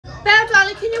Belle,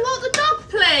 darling, can you walk the dog,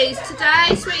 please,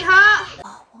 today, sweetheart?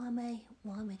 Oh, why me?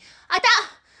 Why me? I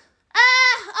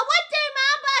would do,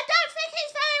 Mum, but I don't think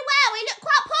he's very well. He looked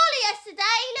quite poorly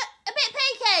yesterday. He looked a bit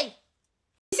peaky.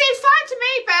 He seems fine to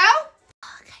me, Belle.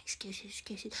 Oh, okay, excuses.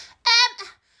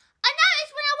 I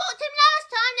noticed when I walked him last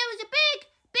time, there was a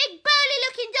big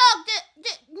burly-looking dog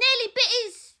that nearly bit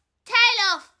his tail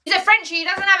off. He's a Frenchie, he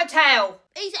doesn't have a tail.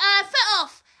 His foot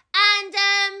off, and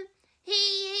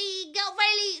he got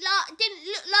really didn't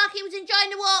look like he was enjoying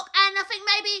the walk, and I think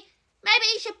maybe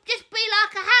he should just be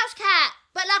like a house cat,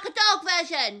 but like a dog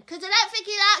version, because I don't think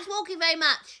he likes walking very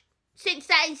much since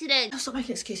that incident. Oh, stop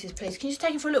making excuses, please. Can you just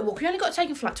take him for a little walk? You only got to take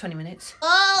him for like 20 minutes.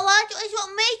 Oh, why do you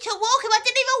want me to walk him? I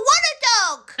didn't even want a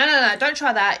dog. No, don't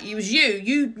try that. It was you.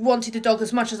 You wanted a dog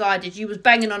as much as I did. You was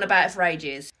banging on about it for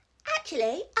ages.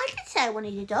 Actually, I did say I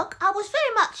wanted a dog. I was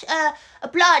very much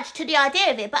obliged to the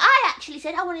idea of it, but I actually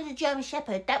said I wanted a German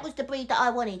Shepherd. That was the breed that I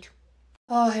wanted.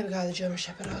 Oh, here we go, the German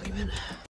Shepherd argument.